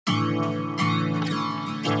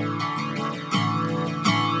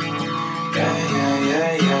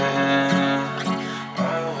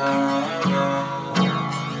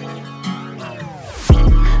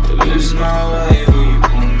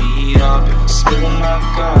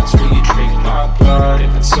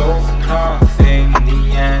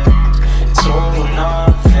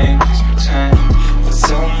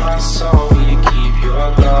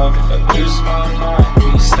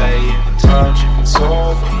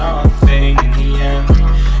nothing in the end.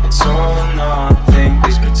 It's all or nothing,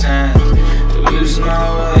 please pretend to lose my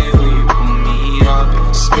way. Will you pull me up? If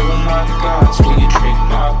I spill my guts, will you drink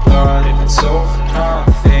my blood? If it's all for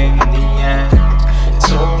nothing in the end, it's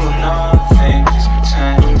all or nothing, please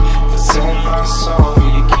pretend. If I sell my soul,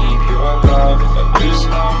 will you keep your love? If I lose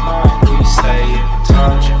my mind, will you stay in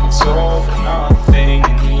touch? If it's all for nothing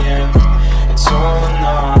in the end, it's all or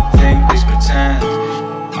nothing, please pretend.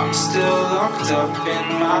 I'm still locked up in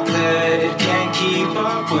my bed, can't keep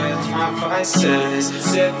up with my vices.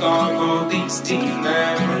 Sick of all these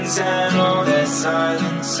demons and all their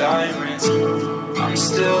silent sirens. I'm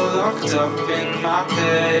still locked up in my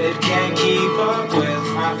bed, can't keep up with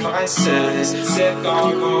my vices. Sick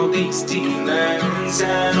of all these demons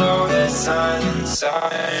and all their silent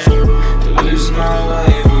sirens. To lose my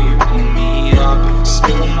way, will you pull me up? If I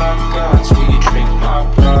spill my guts, will you drink my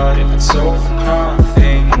blood? If it's all for nothing